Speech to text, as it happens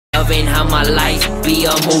loving how my life be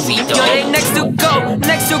a movie, though. Yo, they next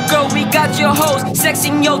to go, we got your hoes.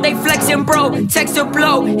 Sexing, yo, they flexing, bro. Text to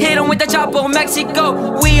blow, hit them with the chopper,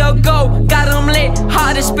 Mexico. We all go, got them lit.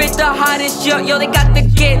 Hottest spit, the hottest, yo, they got the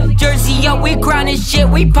kid. Jersey, yo, we grind this shit,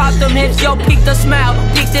 we pop them hips, yo, peek the smile,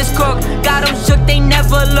 peek this cook. Got them shook, they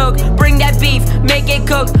never look. Bring that beef, make it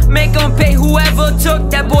cook, make them pay whoever took.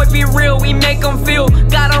 That boy be real, we make them feel.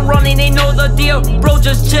 Got them running, they know the deal. Bro,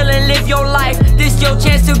 just chillin', live your life. This your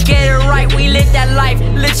chance to get it right. We live that life,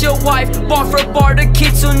 lit your wife. Bar for bar, the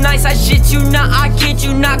kid so nice. I shit you not, I kid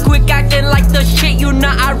you not. Quick acting like the shit you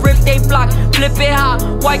not. I rip they block, flip it hot,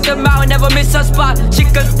 wipe them out, never miss a spot. She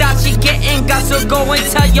could stop, she getting got, so go and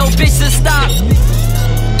tell your bitch to stop.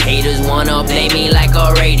 Haters wanna play me like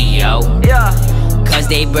a radio, Yeah, cause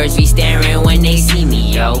they birds be staring when they see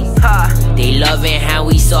me, yo. ha. They loving how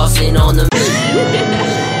we saucing on them.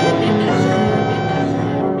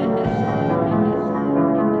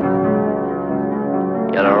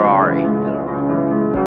 Yo, the Rari.